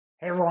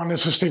Hey everyone,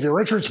 this is Stevie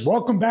Richards.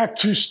 Welcome back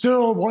to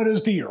still what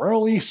is the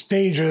early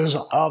stages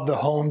of the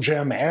home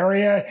gym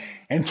area.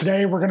 And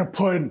today we're going to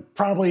put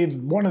probably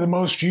one of the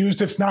most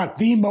used, if not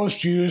the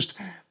most used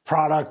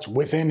product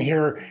within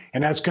here.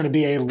 And that's going to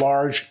be a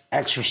large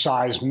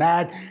exercise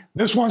mat.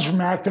 This one's from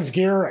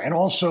ActiveGear. And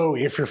also,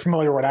 if you're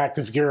familiar with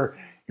ActiveGear,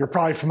 you're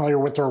probably familiar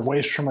with their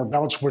waist trimmer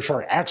belts, which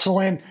are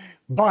excellent.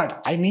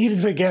 But I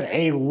needed to get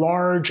a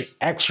large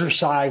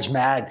exercise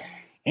mat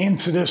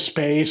into this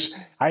space.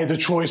 I had the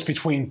choice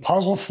between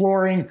puzzle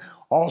flooring,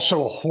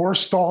 also horse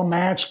stall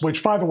mats,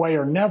 which by the way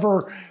are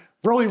never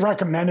really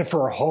recommended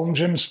for a home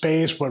gym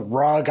space with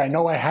rug. I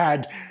know I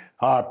had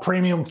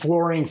premium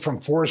flooring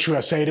from Forest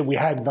USA that we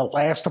had in the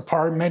last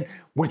apartment,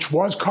 which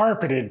was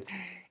carpeted,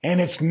 and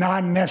it's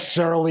not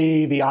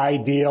necessarily the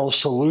ideal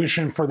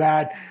solution for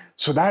that.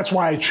 So that's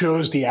why I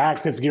chose the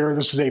ActiveGear.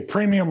 This is a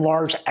premium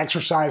large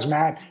exercise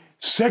mat,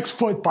 6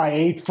 foot by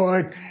 8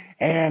 foot.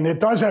 And it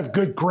does have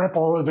good grip,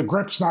 although the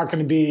grip's not going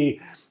to be,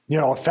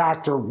 a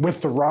factor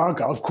with the rug.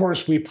 Of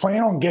course, we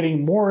plan on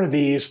getting more of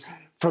these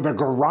for the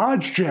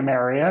garage gym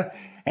area.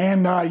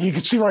 And you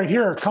can see right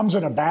here, it comes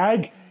in a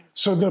bag.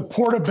 So the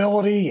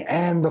portability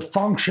and the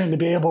function to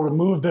be able to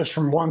move this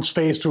from one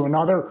space to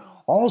another.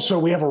 Also,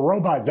 we have a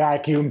robot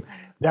vacuum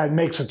that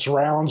makes its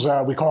rounds.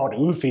 We call it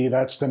Oofy.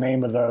 That's the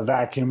name of the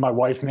vacuum. My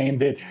wife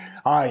named it.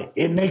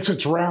 It makes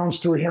its rounds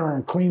through here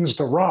and cleans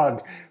the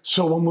rug.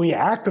 So when we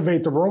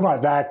activate the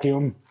robot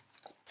vacuum,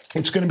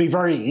 it's going to be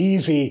very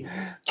easy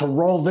to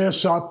roll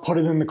this up, put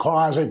it in the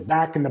closet,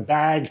 back in the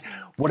bag,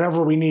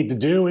 whatever we need to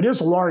do. It is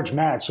a large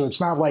mat, so it's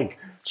not like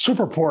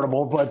super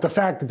portable, but the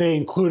fact that they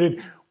include it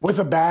with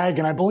a bag,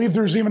 and I believe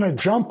there's even a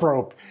jump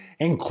rope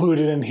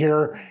included in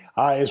here,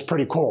 is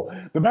pretty cool.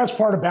 The best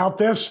part about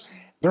this,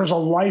 there's a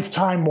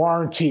lifetime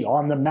warranty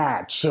on the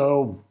mat.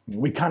 So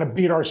we kind of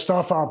beat our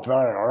stuff up,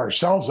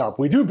 ourselves up.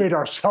 We do beat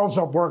ourselves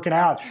up working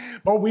out,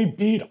 but we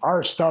beat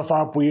our stuff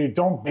up. We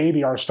don't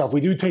baby our stuff.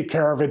 We do take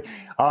care of it,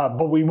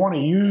 but we want to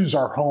use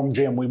our home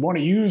gym. We want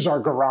to use our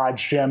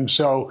garage gym.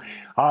 So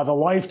the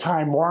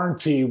lifetime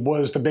warranty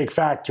was the big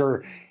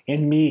factor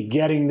in me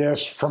getting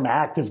this from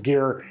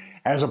ActiveGear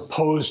as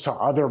opposed to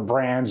other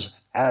brands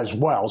as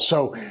well.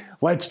 So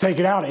let's take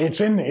it out.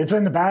 It's in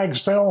the bag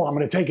still. I'm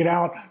going to take it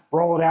out,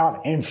 roll it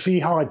out, and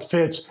see how it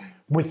fits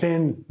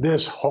within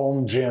this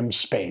home gym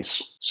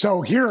space.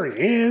 So here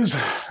is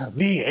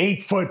the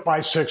 8 foot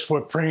by 6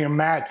 foot premium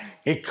mat.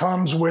 It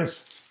comes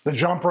with the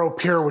jump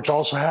rope here, which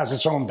also has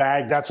its own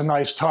bag. That's a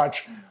nice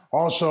touch.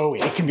 Also,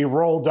 it can be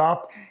rolled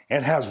up.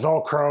 It has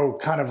Velcro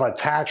kind of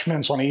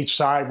attachments on each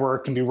side where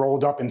it can be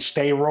rolled up and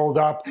stay rolled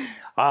up.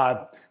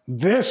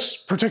 This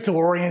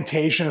particular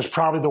orientation is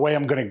probably the way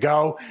I'm going to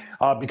go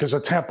because the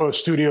Tempo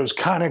Studio is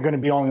kind of going to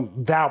be on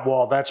that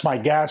wall. That's my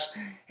guess.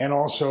 And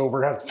also,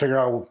 we're going to have to figure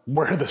out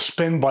where the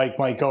spin bike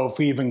might go if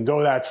we even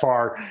go that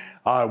far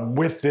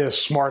with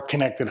this smart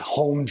connected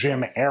home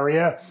gym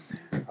area.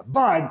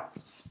 But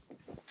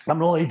I'm going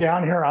to lay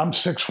down here. I'm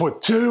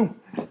 6'2",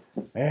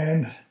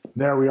 and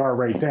there we are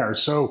right there.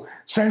 So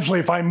essentially,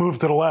 if I move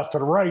to the left or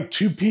the right,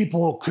 2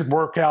 people could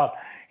work out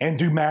and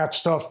do mat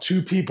stuff.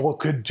 2 people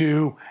could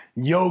do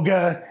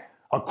yoga,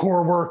 a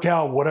core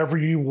workout, whatever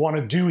you want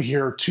to do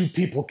here. 2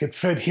 people could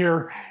fit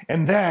here.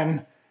 And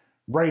then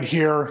right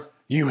here,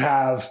 you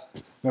have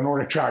the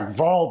Nordic Track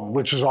Vault,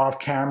 which is off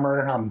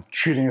camera. I'm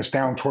shooting this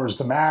down towards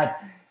the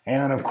mat.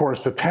 And then, of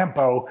course, the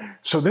Tempo.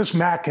 So this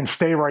mat can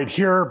stay right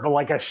here. But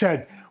like I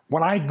said,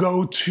 when I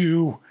go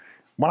to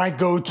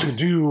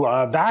do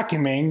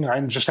vacuuming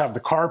and just have the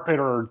carpet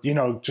or,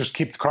 just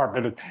keep the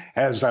carpet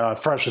as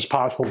fresh as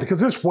possible, because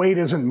this weight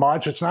isn't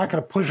much. It's not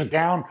going to push it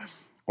down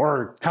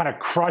or kind of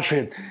crush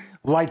it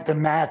like the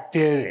mat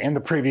did in the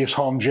previous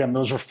home gym.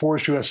 Those were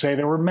Forest USA.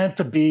 They were meant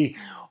to be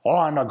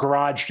on a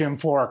garage gym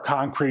floor, a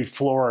concrete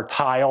floor, a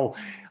tile.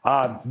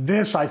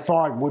 This I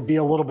thought would be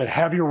a little bit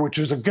heavier, which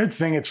is a good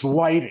thing. It's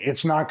light.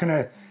 It's not going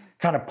to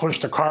kind of push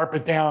the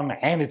carpet down,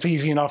 and it's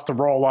easy enough to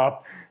roll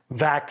up,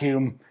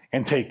 vacuum,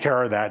 and take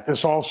care of that.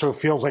 This also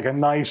feels like a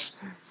nice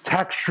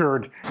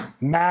textured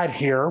mat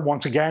here.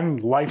 Once again,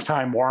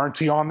 lifetime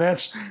warranty on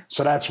this.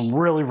 So that's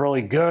really,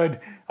 really good.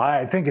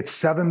 I think it's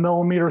 7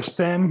 millimeters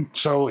thin.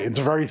 So it's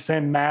a very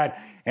thin mat,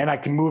 and I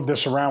can move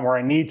this around where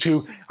I need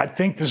to. I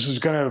think this is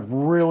going to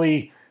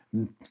really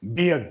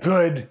be a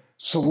good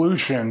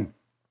solution,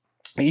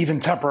 even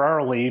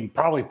temporarily,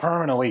 probably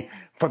permanently,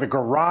 for the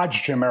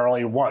garage gym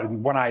area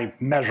when I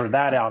measure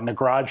that out in the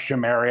garage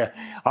gym area.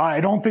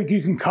 I don't think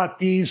you can cut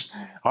these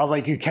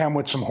like you can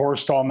with some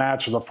horse stall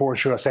mats or the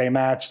Forest USA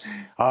mats,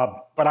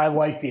 but I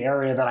like the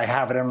area that I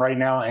have it in right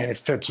now, and it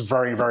fits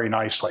very, very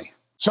nicely.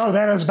 So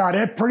that is about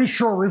it. Pretty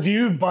short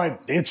review,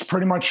 but it's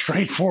pretty much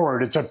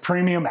straightforward. It's a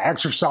premium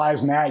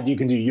exercise mat. You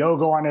can do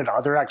yoga on it,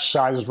 other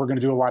exercises. We're going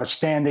to do a lot of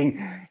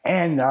standing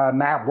and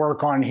mat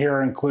work on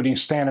here, including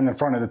standing in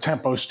front of the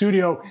Tempo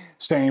Studio,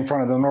 standing in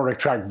front of the Nordic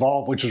Track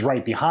Vault, which is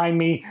right behind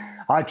me.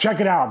 Check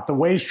it out. The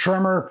waist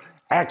trimmer,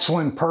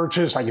 excellent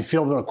purchase. I can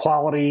feel the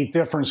quality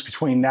difference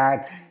between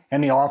that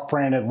and the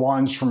off-branded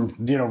ones from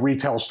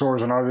retail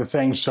stores and other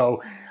things.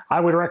 So I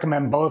would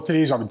recommend both of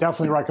these. I would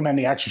definitely recommend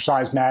the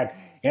exercise mat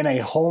in a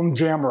home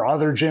gym or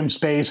other gym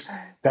space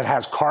that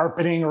has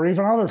carpeting or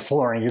even other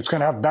flooring. It's going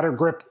to have better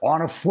grip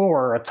on a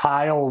floor, a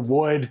tile,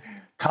 wood,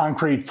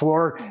 concrete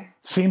floor.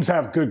 Seems to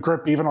have good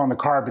grip even on the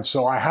carpet.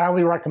 So I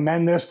highly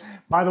recommend this.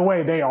 By the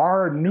way, they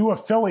are a new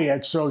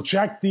affiliate, so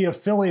check the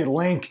affiliate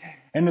link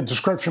in the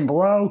description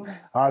below.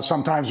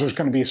 Sometimes there's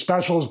going to be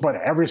specials, but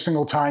every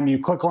single time you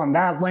click on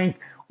that link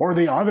or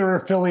the other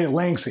affiliate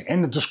links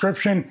in the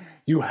description,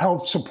 you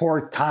help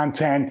support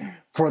content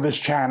for this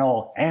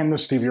channel and the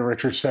Stevie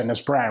Richards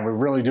Fitness brand. We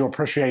really do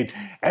appreciate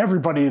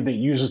everybody that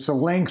uses the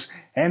links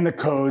and the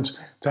codes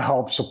to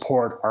help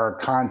support our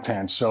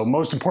content. So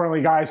most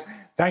importantly, guys,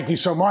 thank you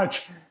so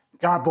much.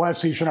 God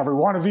bless each and every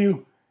one of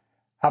you.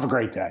 Have a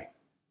great day.